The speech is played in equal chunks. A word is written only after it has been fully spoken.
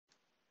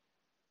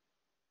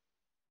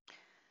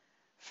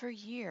For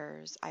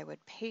years, I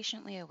would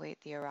patiently await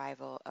the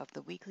arrival of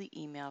the weekly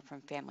email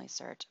from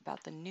FamilySearch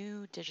about the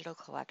new digital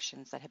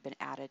collections that had been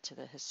added to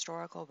the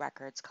historical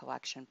records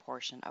collection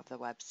portion of the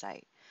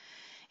website.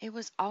 It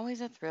was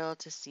always a thrill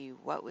to see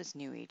what was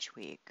new each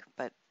week,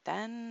 but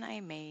then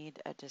I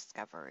made a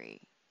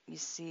discovery. You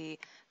see,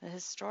 the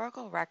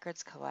historical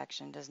records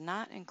collection does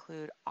not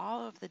include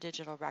all of the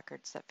digital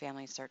records that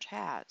FamilySearch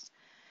has.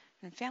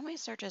 And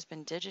FamilySearch has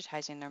been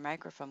digitizing their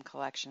microfilm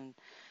collection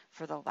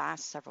for the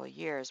last several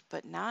years,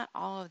 but not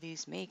all of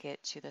these make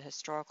it to the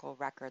historical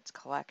records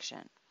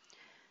collection.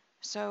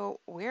 So,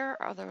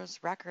 where are those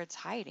records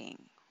hiding?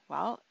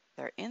 Well,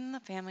 they're in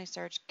the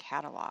FamilySearch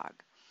catalog.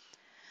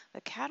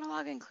 The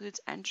catalog includes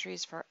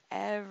entries for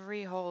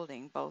every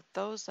holding, both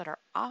those that are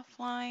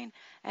offline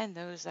and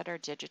those that are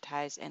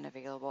digitized and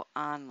available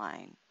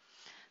online.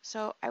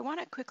 So I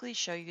want to quickly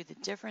show you the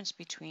difference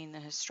between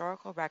the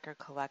historical record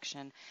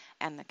collection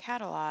and the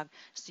catalog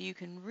so you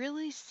can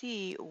really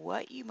see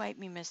what you might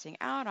be missing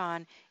out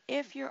on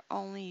if you're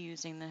only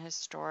using the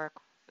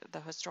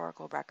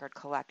historical record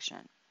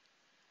collection.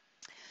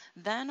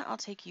 Then I'll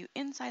take you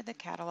inside the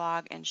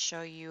catalog and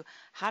show you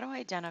how to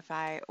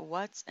identify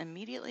what's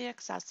immediately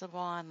accessible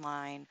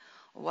online,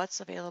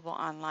 what's available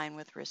online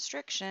with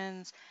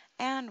restrictions,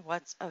 and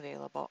what's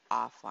available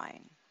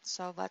offline.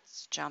 So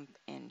let's jump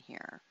in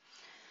here.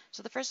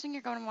 So the first thing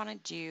you're going to want to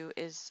do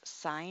is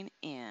sign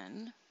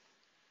in.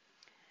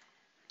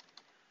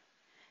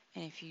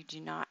 And if you do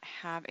not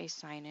have a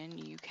sign in,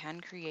 you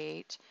can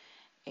create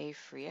a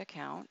free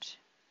account.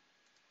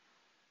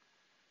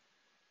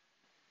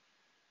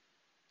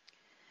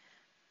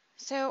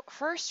 So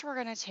first we're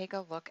going to take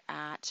a look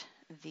at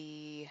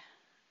the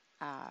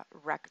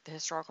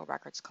historical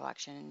records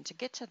collection. And to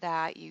get to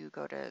that, you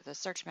go to the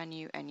search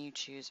menu and you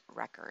choose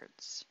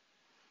records.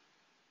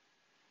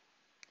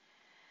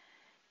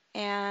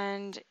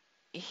 And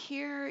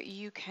here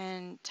you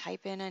can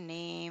type in a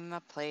name, a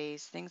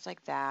place, things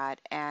like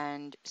that,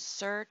 and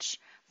search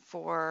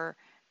for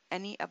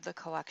any of the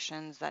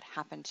collections that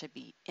happen to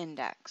be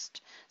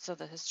indexed. So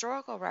the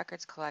historical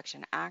records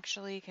collection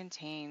actually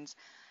contains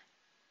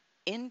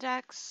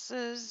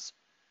indexes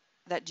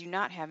that do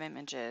not have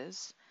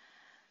images,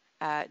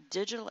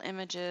 digital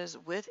images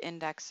with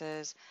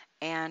indexes,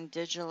 and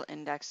digital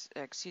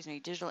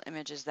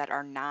images that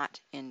are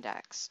not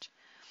indexed.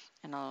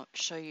 And I'll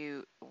show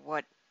you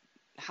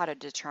how to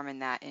determine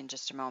that in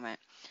just a moment.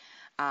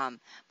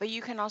 But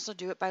you can also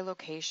do it by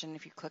location.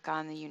 If you click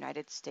on the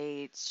United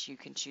States, you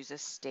can choose a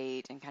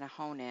state and kind of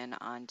hone in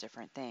on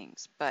different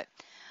things. But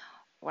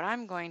what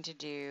I'm going to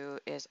do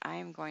is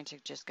I'm going to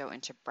just go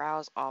into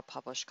Browse All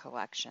Published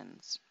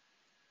Collections.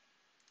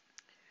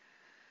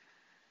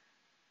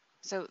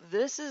 So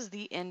this is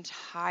the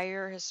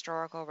entire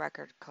historical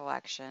record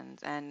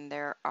collections, and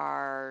there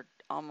are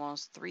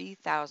almost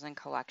 3,000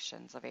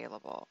 collections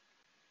available.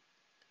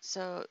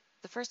 So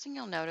the first thing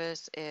you'll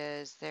notice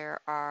is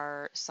there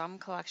are some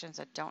collections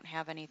that don't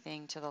have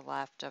anything to the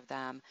left of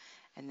them,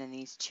 and then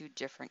these two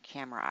different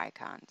camera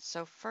icons.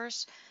 So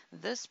first,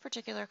 this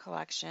particular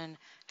collection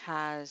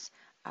has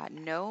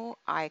no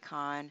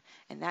icon,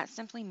 and that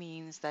simply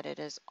means that it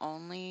is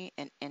only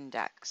an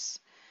index.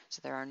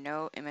 So there are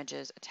no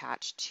images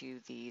attached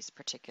to these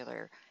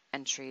particular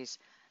entries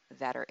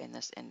that are in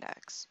this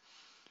index.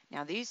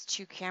 Now these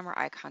two camera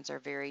icons are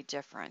very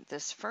different.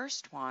 This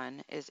first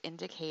one is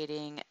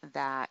indicating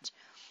that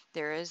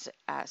there is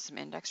some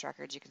index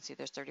records. You can see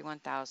there's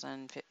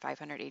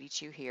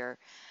 31,582 here.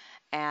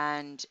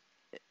 And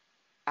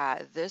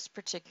this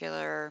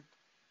particular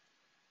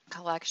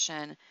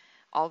collection,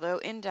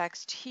 although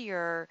indexed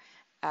here,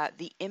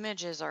 the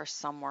images are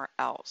somewhere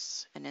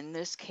else. And in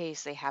this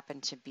case, they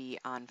happen to be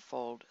on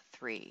fold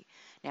 3.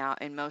 Now,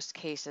 in most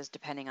cases,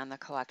 depending on the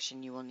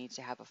collection, you will need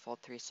to have a fold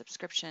 3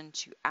 subscription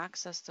to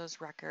access those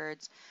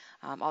records,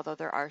 although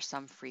there are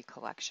some free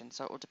collections,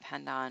 so it will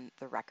depend on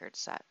the record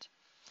set.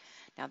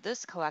 Now,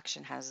 this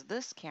collection has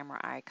this camera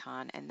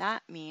icon, and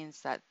that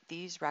means that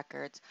these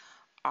records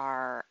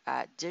are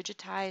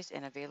digitized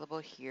and available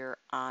here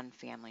on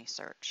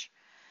FamilySearch.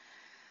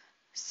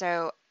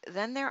 So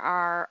then there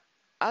are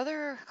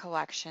other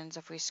collections.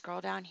 If we scroll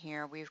down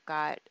here, we've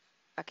got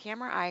a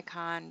camera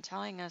icon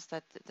telling us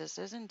that this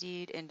is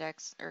indeed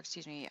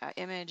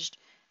imaged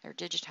or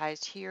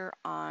digitized here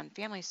on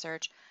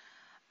FamilySearch.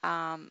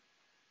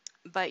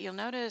 But you'll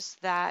notice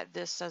that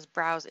this says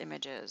browse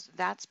images.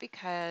 That's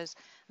because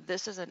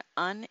this is an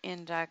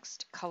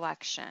unindexed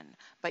collection,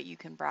 but you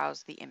can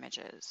browse the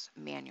images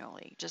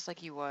manually, just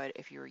like you would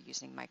if you were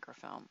using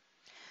microfilm.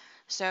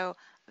 So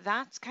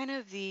that's kind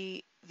of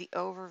the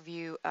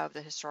overview of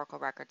the historical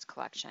records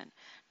collection.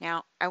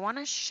 Now, I want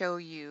to show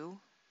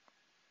you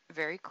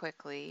very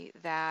quickly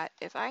that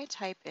if I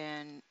type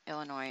in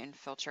Illinois and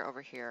filter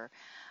over here,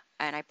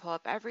 and I pull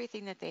up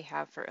everything that they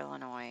have for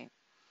Illinois,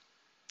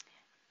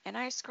 and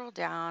I scroll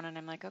down and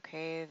I'm like,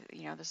 okay,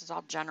 you know, this is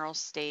all general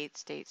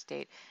state.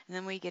 And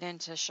then we get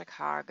into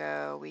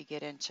Chicago, we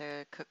get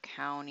into Cook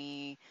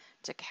County,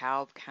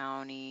 DeKalb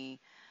County,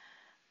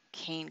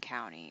 Kane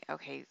County.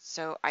 Okay,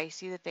 so I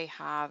see that they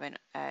have an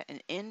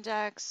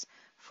index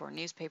for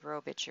newspaper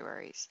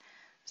obituaries.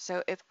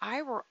 So if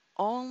I were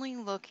only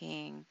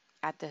looking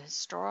at the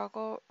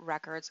historical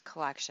records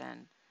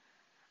collection,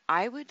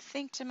 I would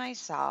think to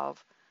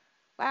myself,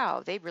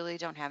 wow, they really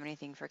don't have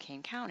anything for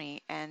Kane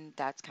County. And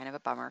that's kind of a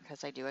bummer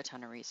because I do a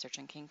ton of research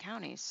in Kane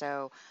County.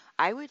 So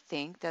I would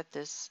think that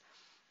this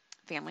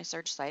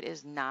FamilySearch site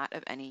is not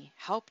of any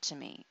help to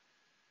me.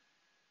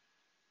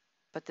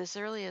 But this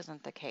really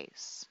isn't the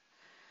case.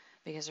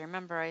 Because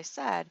remember I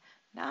said,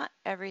 not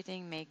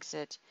everything makes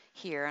it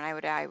here. And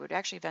I would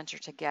actually venture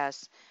to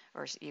guess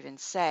or even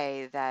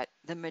say that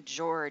the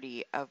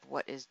majority of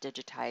what is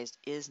digitized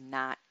is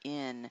not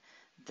in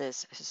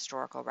this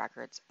historical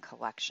records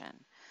collection.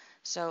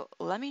 So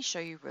let me show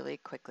you really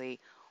quickly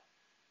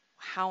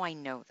how I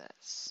know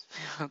this.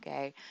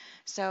 Okay,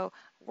 so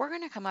we're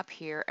going to come up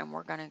here and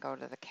we're going to go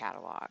to the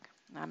catalog.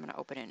 I'm going to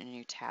open it in a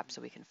new tab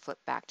so we can flip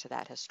back to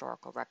that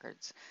historical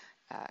records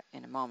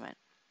in a moment.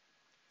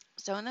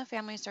 So in the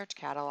FamilySearch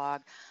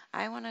catalog,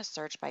 I want to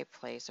search by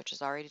place, which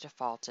is already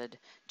defaulted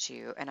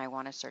to, and I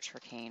want to search for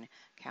Kane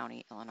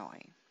County,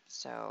 Illinois.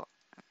 So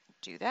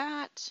do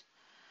that.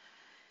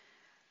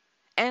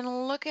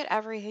 And look at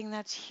everything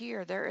that's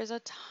here. There is a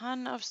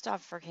ton of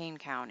stuff for Kane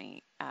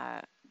County.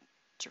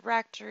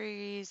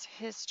 Directories,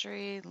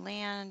 history,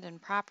 land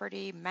and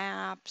property,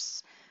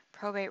 maps,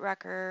 probate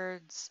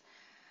records,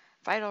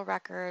 vital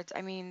records.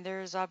 I mean,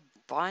 there's a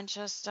bunch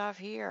of stuff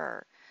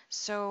here.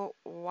 So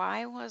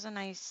why wasn't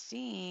I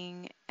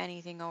seeing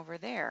anything over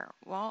there?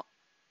 Well,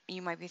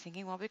 you might be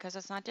thinking, well, because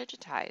it's not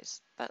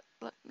digitized. But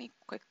let me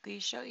quickly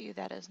show you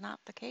that is not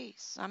the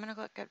case. I'm going to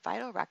look at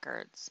vital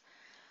records,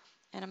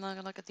 and I'm going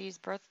to look at these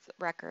birth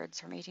records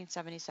from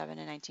 1877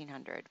 and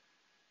 1900.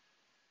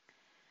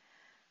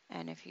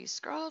 And if you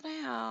scroll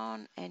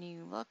down and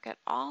you look at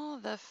all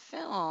the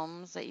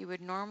films that you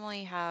would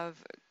normally have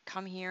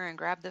come here and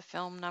grabbed the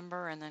film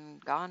number and then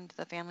gone to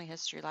the family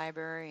history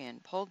library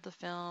and pulled the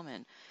film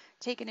and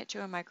taken it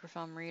to a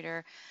microfilm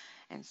reader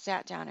and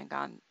sat down and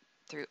gone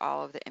through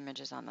all of the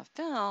images on the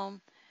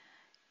film.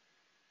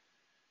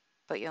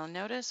 But you'll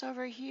notice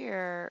over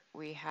here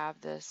we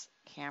have this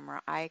camera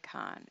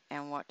icon.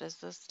 And what does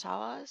this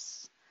tell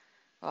us?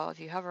 Well,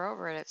 if you hover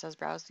over it, it says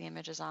browse the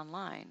images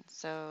online.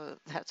 So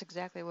that's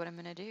exactly what I'm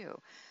going to do.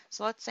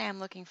 So let's say I'm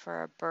looking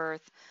for a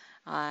birth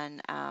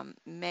on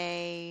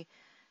May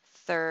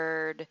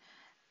 3rd,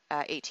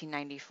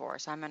 1894.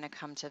 So I'm going to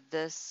come to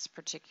this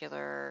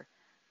particular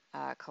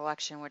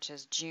collection, which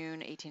is June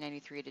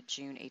 1893 to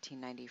June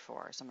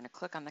 1894. So I'm going to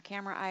click on the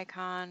camera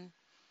icon,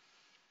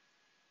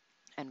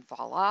 and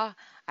voila,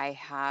 I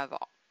have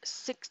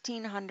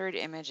 1,600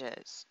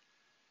 images.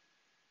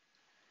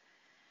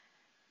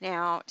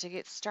 Now, to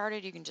get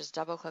started, you can just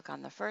double click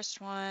on the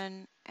first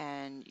one,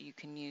 and you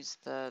can use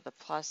the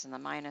plus and the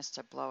minus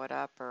to blow it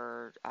up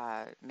or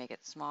make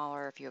it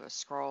smaller. If you have a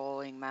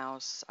scrolling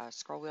mouse,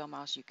 scroll wheel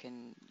mouse, you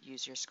can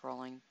use your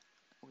scrolling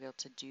wheel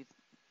to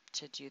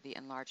do the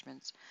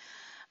enlargements.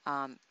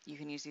 You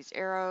can use these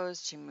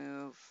arrows to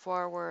move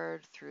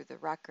forward through the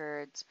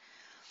records.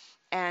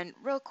 And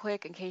real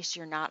quick, in case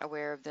you're not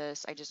aware of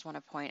this, I just want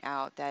to point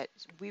out that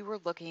we were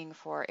looking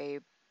for a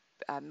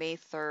May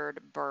 3rd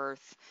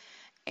birth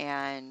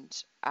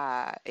and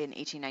in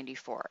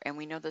 1894. And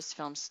we know this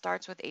film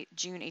starts with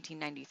June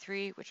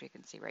 1893, which we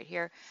can see right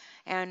here,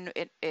 and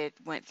it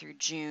went through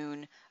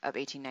June of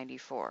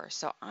 1894.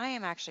 So I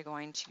am actually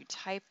going to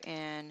type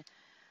in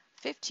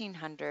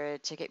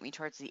 1500 to get me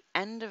towards the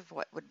end of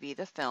what would be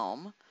the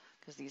film,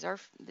 because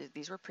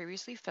these were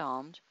previously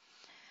filmed.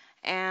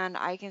 And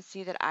I can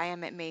see that I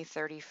am at May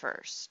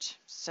 31st.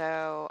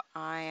 So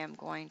I am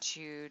going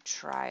to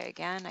try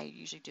again. I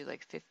usually do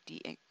like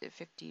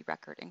 50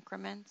 record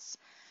increments.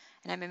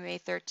 And I'm at May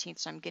 13th,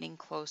 so I'm getting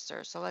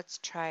closer. So let's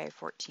try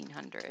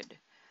 1400.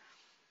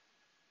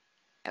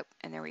 Oh,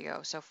 and there we go.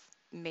 So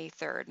May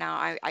 3rd.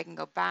 Now I can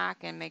go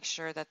back and make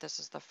sure that this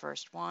is the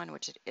first one,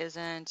 which it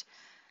isn't,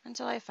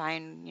 until I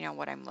find,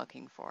 what I'm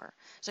looking for.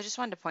 So I just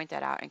wanted to point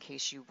that out in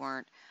case you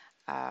weren't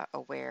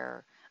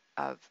aware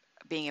of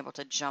being able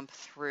to jump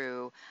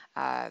through.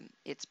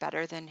 It's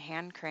better than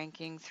hand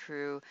cranking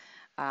through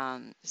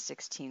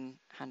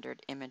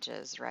 1,600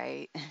 images,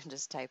 right?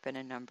 Just type in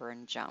a number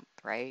and jump,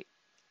 right?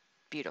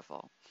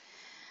 Beautiful.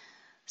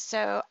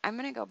 So I'm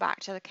going to go back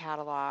to the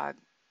catalog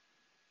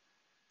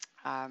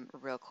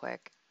real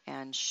quick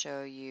and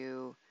show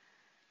you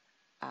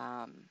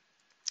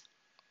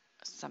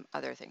some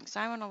other things. So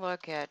I want to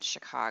look at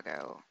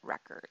Chicago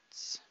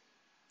records.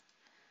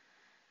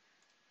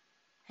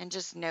 And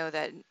just know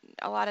that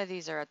a lot of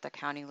these are at the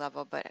county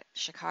level, but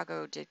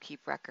Chicago did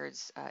keep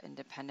records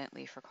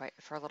independently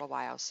for a little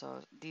while,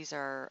 so these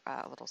are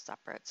a little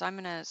separate. So I'm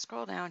going to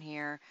scroll down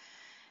here,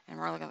 and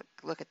we're going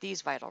to look at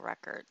these vital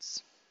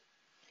records.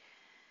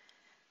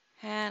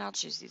 And I'll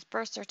choose these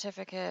birth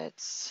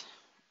certificates.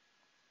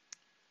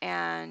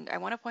 And I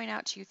want to point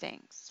out two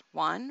things.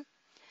 One,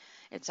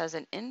 it says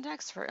an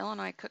index for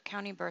Illinois Cook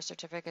County birth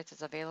certificates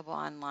is available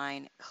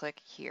online.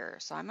 Click here.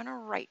 So I'm going to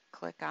right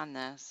click on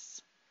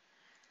this,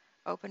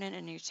 open in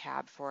a new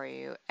tab for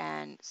you,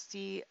 and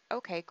see,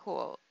 okay,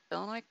 cool.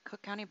 Illinois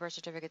Cook County birth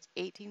certificates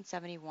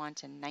 1871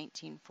 to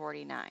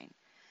 1949.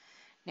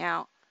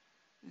 Now,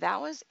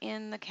 that was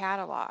in the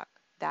catalog.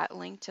 That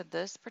linked to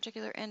this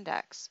particular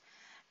index.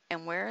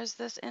 And where is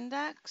this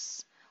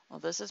index? Well,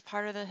 this is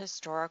part of the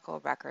historical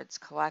records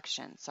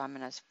collection. So I'm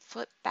going to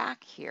flip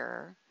back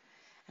here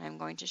and I'm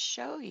going to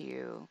show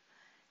you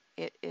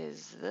it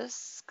is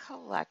this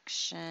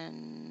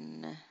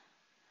collection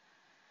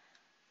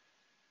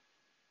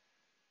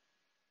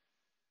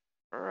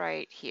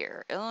right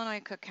here.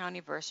 Illinois Cook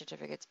County birth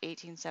certificates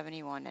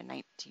 1871 and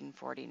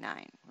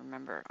 1949.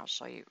 Remember, I'll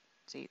show you.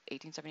 See,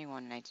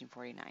 1871 and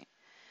 1949.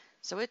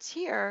 So it's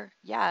here,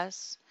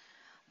 yes,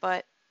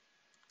 but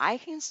I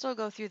can still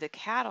go through the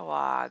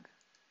catalog.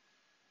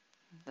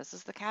 This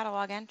is the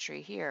catalog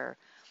entry here,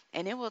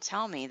 and it will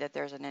tell me that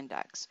there's an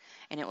index,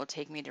 and it will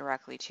take me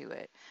directly to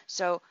it.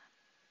 So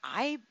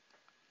I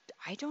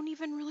I don't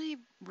even really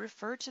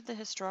refer to the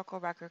historical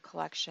record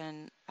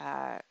collection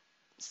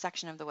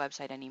section of the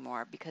website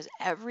anymore because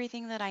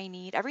everything that I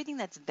need, everything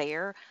that's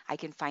there, I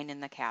can find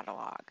in the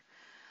catalog.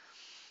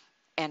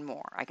 And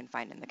more I can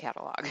find in the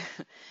catalog.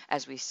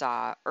 As we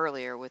saw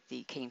earlier with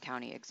the Kane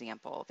County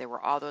example, there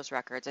were all those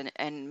records,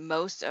 and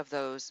most of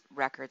those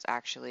records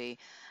actually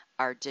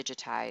are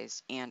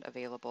digitized and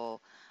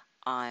available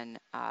on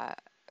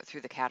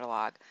through the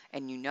catalog.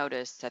 And you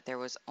notice that there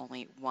was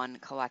only one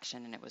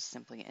collection, and it was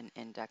simply an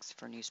index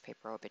for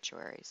newspaper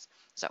obituaries.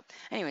 So,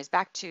 anyways,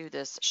 back to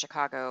this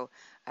Chicago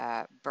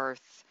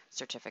birth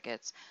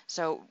certificates.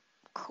 So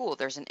cool,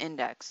 there's an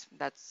index.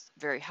 That's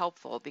very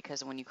helpful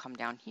because when you come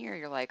down here,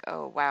 you're like,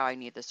 oh, wow, I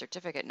need the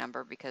certificate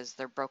number because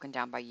they're broken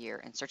down by year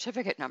and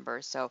certificate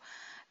numbers. So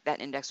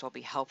that index will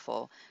be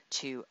helpful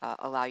to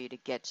allow you to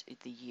get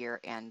the year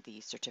and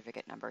the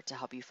certificate number to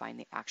help you find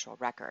the actual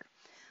record.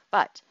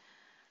 But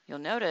you'll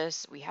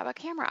notice we have a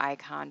camera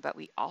icon, but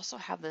we also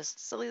have this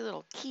silly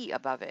little key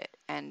above it.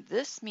 And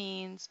this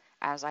means,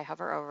 as I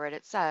hover over it,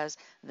 it says,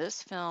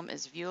 this film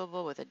is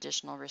viewable with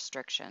additional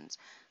restrictions.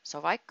 So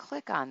if I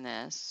click on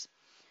this,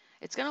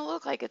 it's going to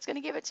look like it's going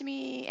to give it to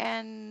me,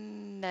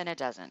 and then it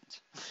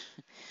doesn't.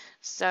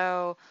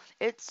 So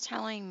it's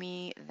telling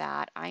me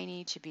that I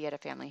need to be at a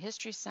family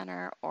history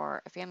center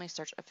or a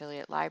FamilySearch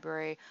affiliate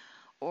library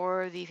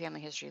or the Family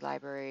History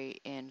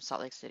Library in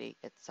Salt Lake City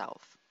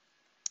itself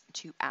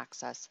to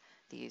access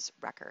these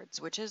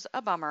records, which is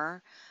a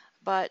bummer,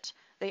 but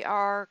they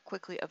are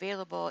quickly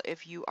available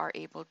if you are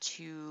able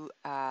to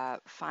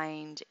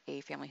find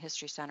a family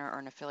history center or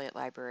an affiliate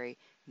library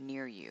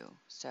near you.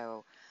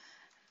 So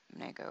I'm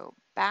going to go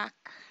back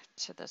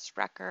to this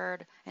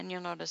record, and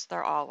you'll notice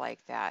they're all like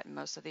that.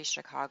 Most of these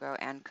Chicago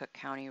and Cook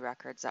County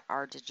records that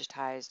are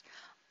digitized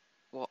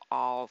will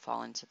all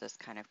fall into this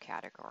kind of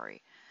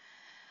category.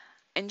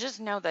 And just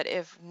know that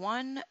if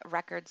one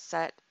record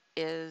set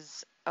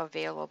is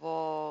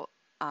available,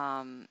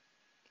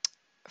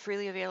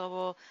 freely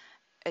available,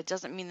 it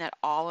doesn't mean that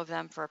all of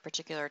them for a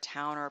particular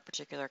town or a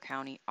particular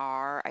county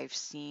are. I've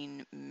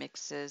seen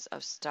mixes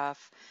of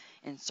stuff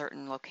in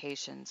certain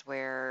locations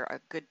where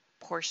a good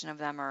portion of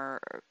them are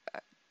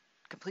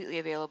completely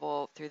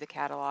available through the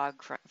catalog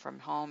from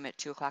home at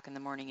 2 o'clock in the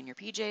morning in your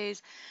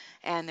PJs,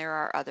 and there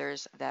are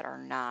others that are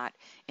not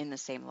in the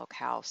same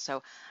locale.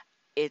 So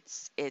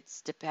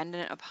it's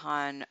dependent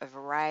upon a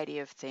variety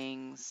of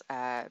things,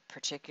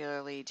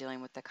 particularly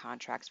dealing with the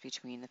contracts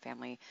between the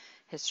Family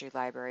History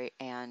Library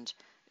and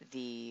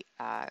the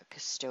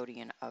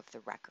custodian of the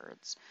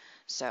records.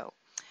 So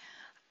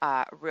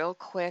real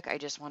quick, I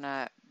just want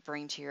to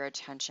bring to your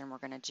attention, we're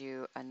going to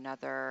do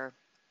another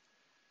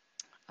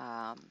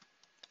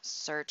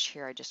search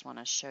here. I just want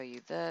to show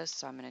you this.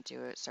 So I'm going to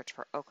do a search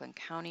for Oakland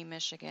County,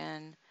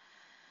 Michigan.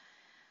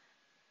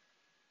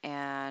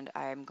 And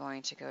I'm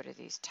going to go to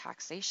these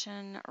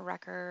taxation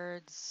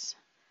records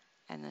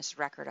and this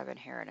record of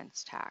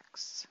inheritance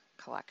tax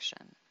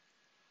collection.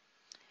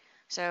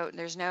 So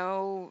there's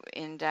no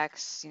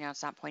index,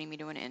 it's not pointing me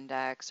to an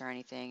index or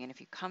anything. And if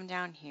you come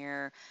down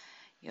here,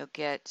 you'll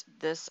get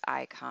this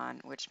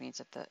icon, which means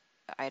that the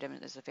item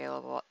is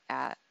available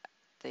at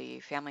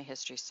the Family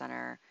History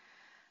Center.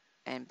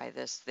 And by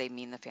this, they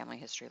mean the Family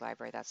History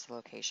Library. That's the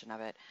location of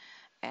it.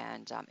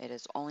 And it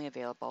is only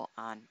available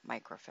on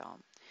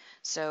microfilm.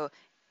 So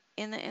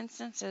in the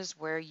instances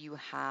where you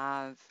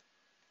have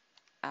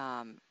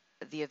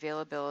the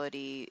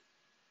availability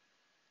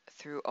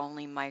through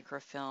only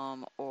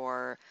microfilm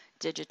or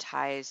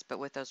digitized, but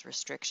with those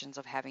restrictions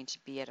of having to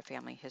be at a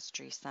family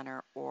history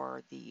center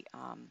or the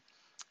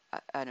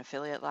an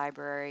affiliate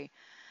library,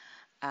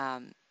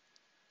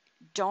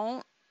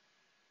 don't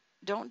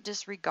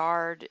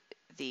disregard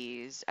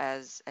these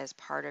as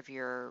part of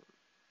your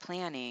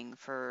planning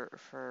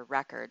for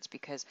records,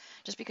 because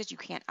just because you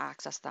can't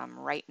access them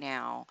right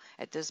now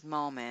at this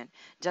moment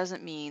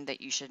doesn't mean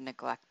that you should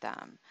neglect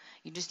them.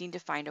 You just need to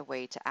find a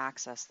way to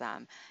access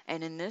them.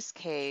 And in this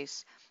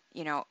case,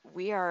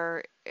 we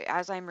are,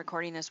 as I'm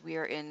recording this, we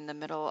are in the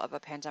middle of a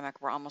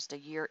pandemic. We're almost a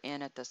year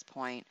in at this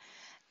point,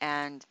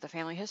 and the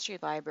Family History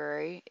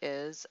Library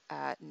is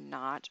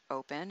not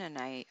open,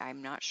 and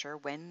I'm not sure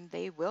when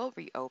they will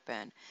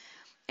reopen.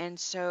 And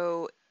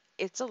so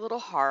it's a little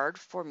hard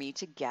for me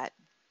to get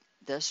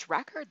this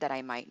record that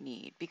I might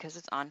need because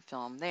it's on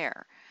film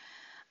there.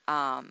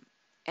 Um,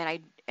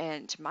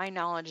 and to my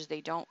knowledge, they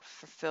don't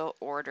fulfill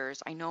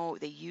orders. I know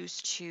they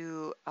used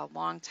to a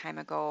long time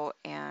ago,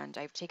 and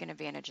I've taken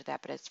advantage of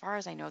that. But as far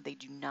as I know, they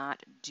do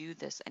not do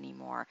this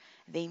anymore.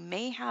 They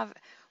may have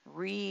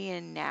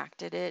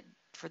reenacted it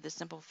for the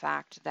simple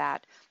fact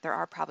that there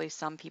are probably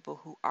some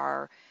people who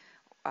are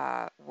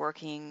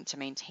working to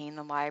maintain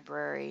the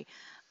library,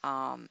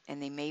 and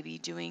they may be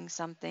doing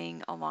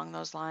something along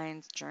those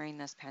lines during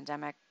this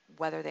pandemic.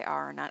 Whether they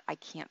are or not, I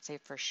can't say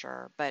for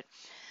sure, but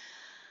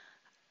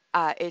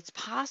it's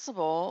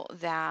possible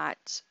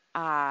that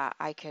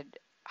I could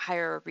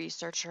hire a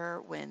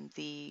researcher when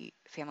the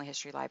Family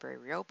History Library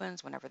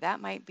reopens, whenever that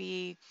might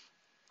be.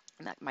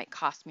 And that might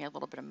cost me a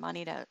little bit of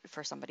money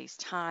for somebody's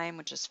time,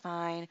 which is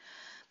fine.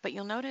 But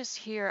you'll notice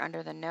here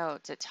under the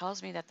notes, it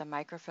tells me that the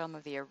microfilm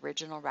of the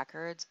original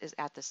records is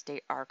at the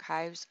State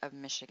Archives of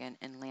Michigan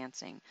in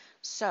Lansing.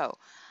 So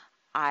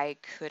I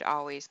could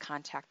always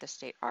contact the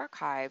state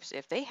archives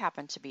if they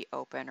happen to be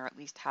open, or at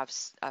least have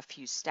a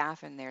few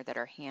staff in there that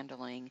are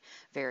handling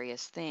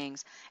various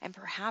things, and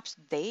perhaps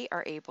they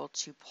are able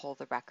to pull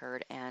the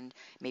record and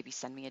maybe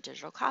send me a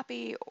digital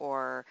copy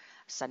or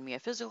send me a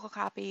physical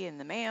copy in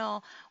the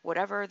mail,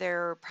 whatever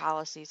their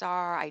policies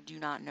are. I do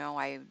not know.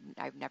 I've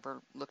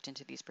never looked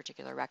into these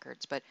particular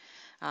records, but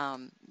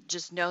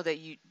just know that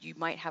you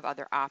might have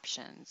other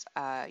options.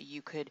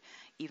 You could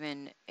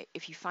even,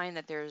 if you find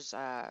that there's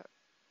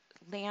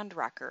land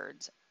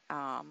records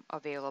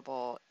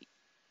available,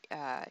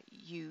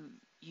 you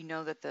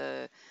know that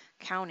the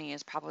county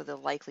is probably the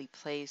likely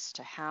place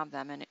to have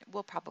them, and it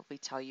will probably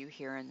tell you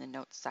here in the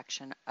notes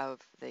section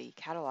of the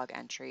catalog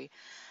entry.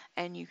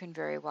 And you can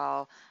very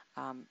well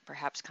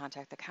perhaps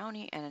contact the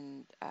county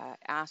and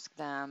ask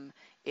them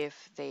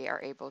if they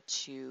are able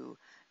to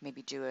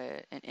maybe do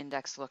an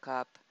index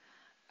lookup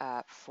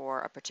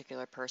for a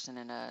particular person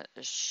in a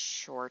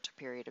short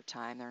period of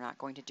time. They're not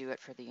going to do it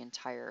for the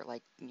entire,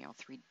 like,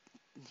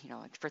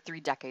 like for 3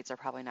 decades, they're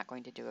probably not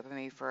going to do it, but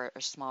maybe for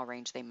a small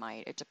range, they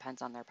might. It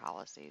depends on their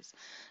policies.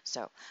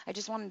 So I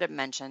just wanted to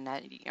mention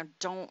that,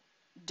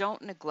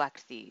 don't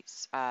neglect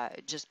these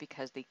just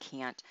because they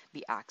can't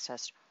be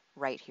accessed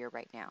right here,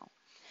 right now.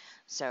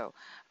 So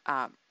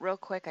real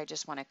quick, I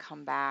just want to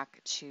come back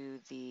to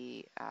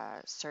the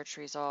search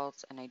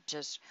results, and I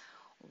just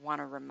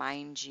want to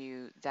remind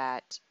you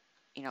that,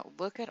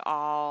 look at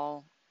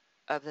all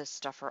of this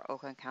stuff for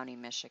Oakland County,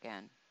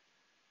 Michigan.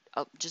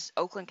 Just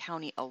Oakland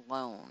County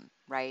alone,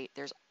 right?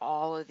 There's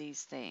all of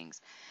these things.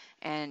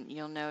 And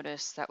you'll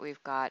notice that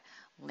we've got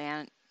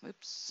land,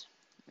 oops,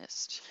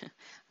 missed,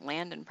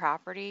 land and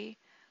property.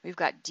 We've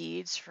got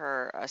deeds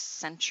for a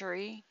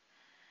century,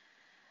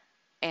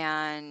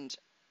 and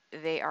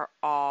they are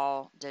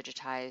all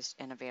digitized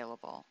and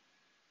available.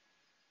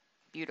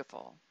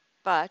 Beautiful.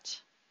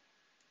 But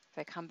if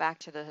I come back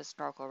to the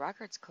historical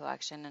records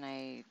collection and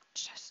I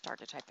just start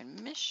to type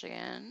in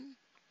Michigan,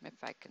 if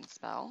I can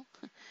spell,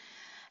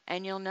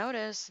 and you'll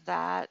notice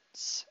that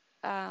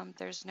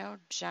there's no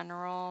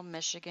general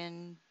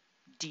Michigan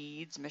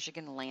deeds,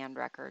 Michigan land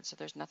records, so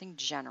there's nothing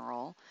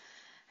general.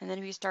 And then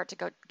if you start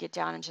to get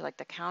down into like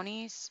the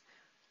counties,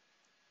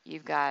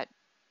 you've got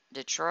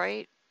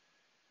Detroit,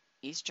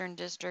 Eastern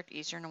District,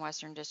 Eastern and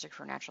Western District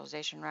for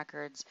naturalization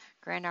records,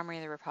 Grand Army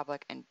of the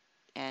Republic,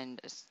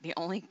 and the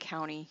only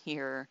county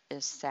here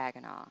is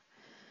Saginaw.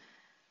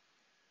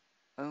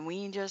 And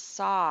we just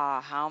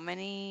saw how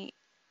many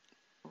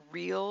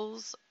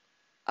reels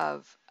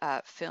of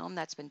film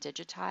that's been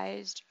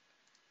digitized.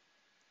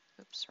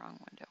 Oops, wrong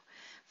window.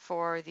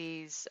 For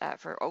these,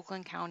 for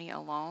Oakland County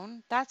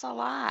alone, that's a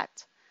lot.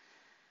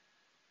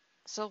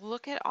 So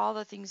look at all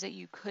the things that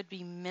you could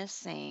be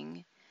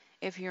missing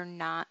if you're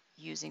not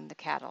using the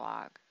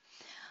catalog.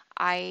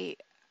 I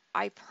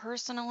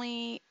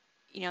personally,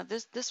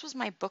 this was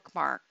my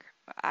bookmark.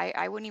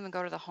 I wouldn't even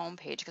go to the home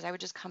page because I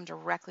would just come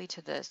directly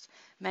to this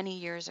many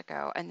years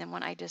ago. And then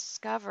when I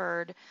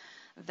discovered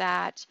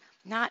that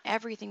not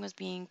everything was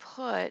being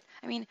put,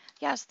 I mean,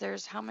 yes,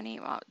 there's how many,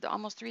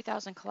 almost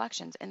 3,000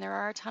 collections, and there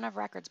are a ton of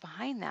records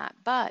behind that,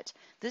 but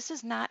this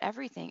is not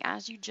everything.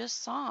 As you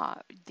just saw,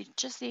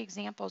 just the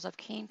examples of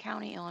Kane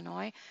County,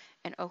 Illinois,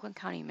 and Oakland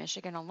County,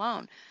 Michigan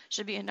alone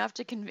should be enough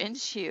to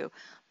convince you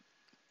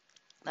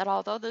that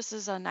although this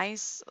is a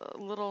nice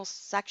little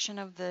section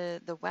of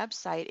the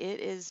website, it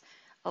is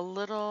a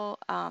little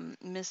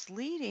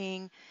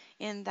misleading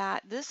in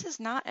that this is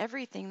not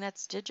everything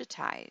that's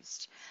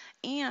digitized.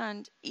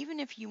 And even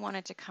if you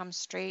wanted to come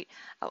straight,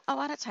 a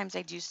lot of times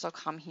I do still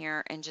come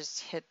here and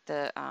just hit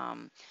the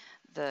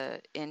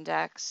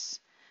index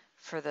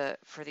for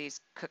these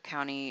Cook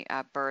County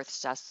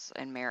births, deaths,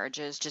 and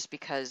marriages, just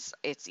because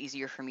it's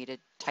easier for me to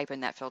type in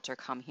that filter,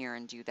 come here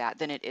and do that,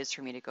 than it is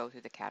for me to go through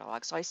the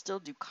catalog. So I still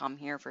do come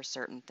here for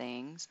certain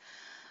things,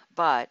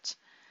 but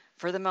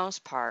for the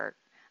most part,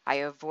 I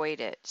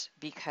avoid it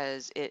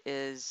because it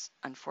is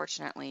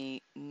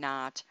unfortunately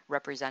not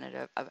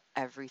representative of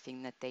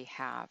everything that they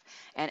have.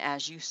 And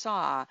as you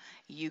saw,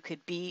 you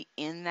could be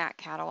in that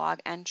catalog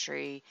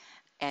entry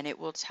and it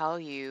will tell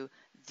you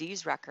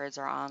these records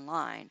are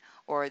online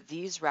or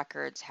these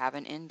records have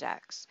an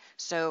index.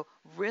 So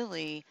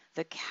really,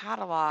 the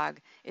catalog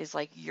is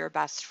like your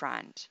best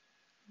friend.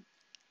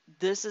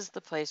 This is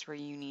the place where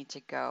you need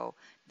to go.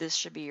 This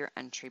should be your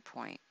entry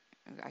point.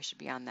 I should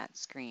be on that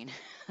screen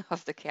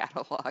of the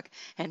catalog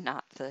and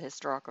not the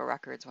historical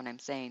records when I'm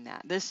saying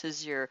that. This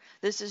is your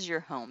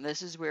home.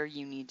 This is where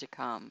you need to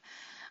come.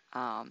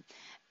 Um,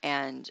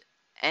 and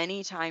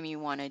anytime you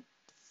want to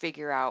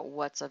figure out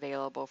what's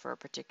available for a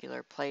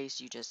particular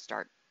place, you just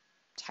start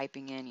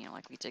typing in,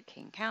 like we did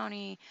King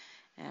County,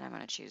 and I'm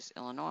going to choose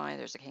Illinois.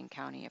 There's a King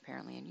County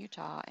apparently in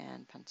Utah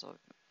and Pennsylvania,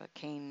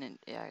 Kane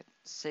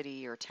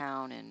city or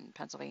town in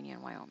Pennsylvania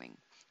and Wyoming.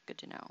 Good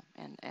to know.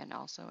 And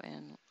also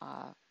in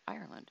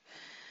Ireland.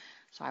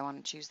 So I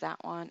want to choose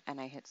that one and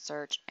I hit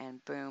search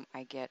and boom,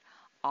 I get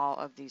all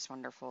of these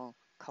wonderful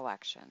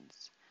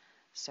collections.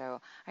 So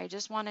I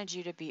just wanted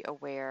you to be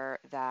aware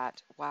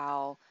that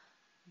while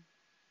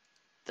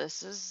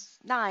this is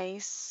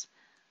nice,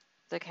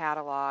 the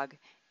catalog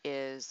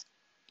is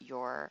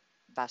your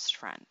best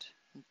friend.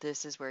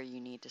 This is where you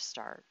need to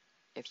start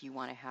if you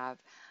want to have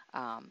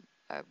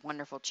a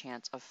wonderful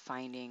chance of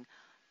finding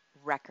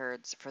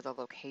records for the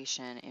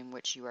location in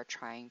which you are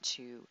trying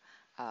to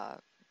uh,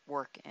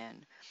 work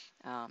in.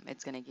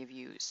 It's going to give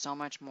you so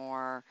much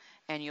more,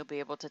 and you'll be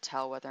able to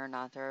tell whether or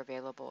not they're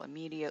available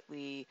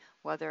immediately,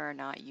 whether or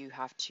not you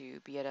have to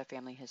be at a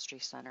family history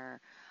center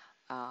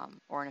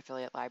or an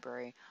affiliate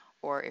library,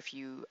 or if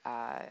you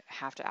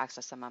have to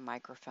access them on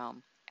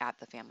microfilm at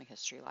the Family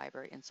History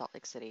Library in Salt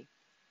Lake City.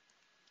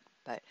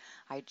 But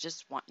I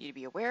just want you to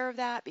be aware of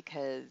that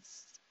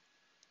because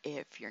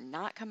if you're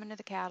not coming to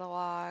the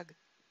catalog,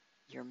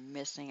 you're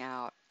missing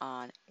out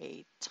on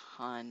a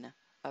ton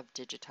of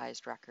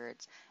digitized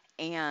records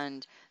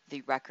and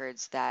the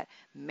records that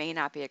may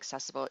not be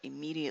accessible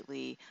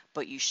immediately,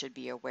 but you should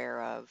be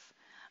aware of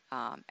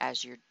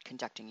as you're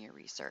conducting your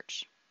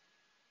research.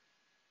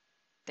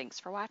 Thanks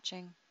for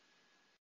watching.